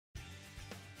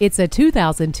It's a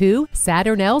 2002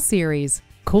 Saturn L Series.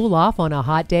 Cool off on a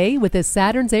hot day with the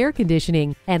Saturn's air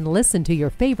conditioning and listen to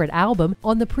your favorite album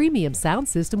on the premium sound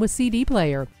system with CD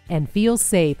player. And feel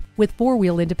safe with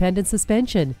four-wheel independent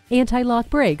suspension, anti-lock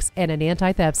brakes, and an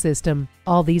anti-theft system.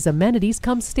 All these amenities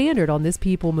come standard on this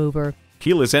people mover.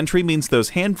 Keyless entry means those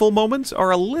handful moments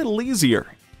are a little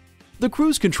easier. The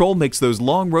cruise control makes those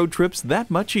long road trips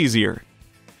that much easier.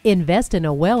 Invest in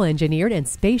a well-engineered and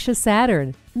spacious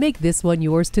Saturn. Make this one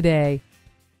yours today.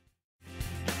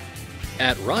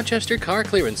 At Rochester Car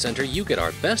Clearance Center, you get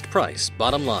our best price,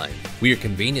 bottom line. We are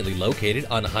conveniently located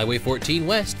on Highway 14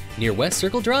 West, near West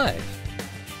Circle Drive.